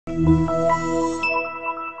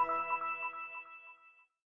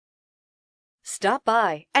Stop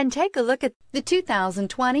by and take a look at the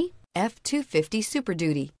 2020 F-250 Super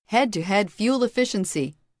Duty. Head-to-head fuel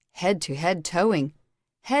efficiency, head-to-head towing,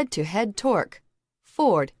 head-to-head torque.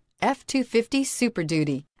 Ford F-250 Super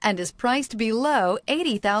Duty, and is priced below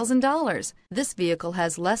 $80,000. This vehicle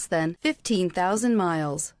has less than 15,000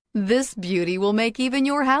 miles. This beauty will make even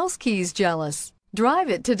your house keys jealous. Drive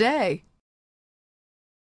it today.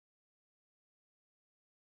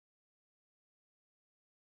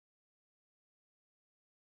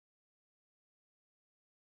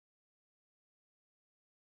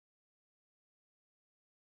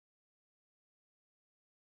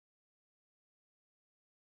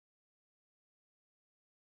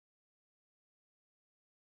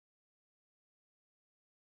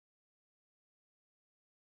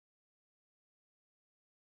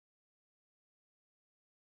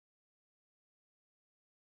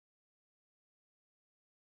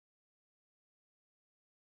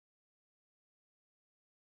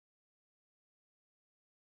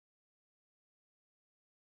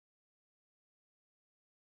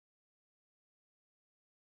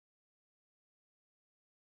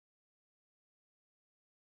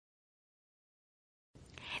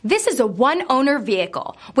 This is a one-owner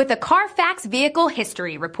vehicle with a Carfax Vehicle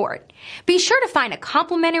History Report. Be sure to find a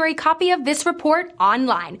complimentary copy of this report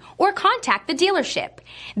online or contact the dealership.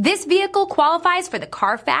 This vehicle qualifies for the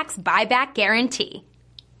Carfax Buyback Guarantee.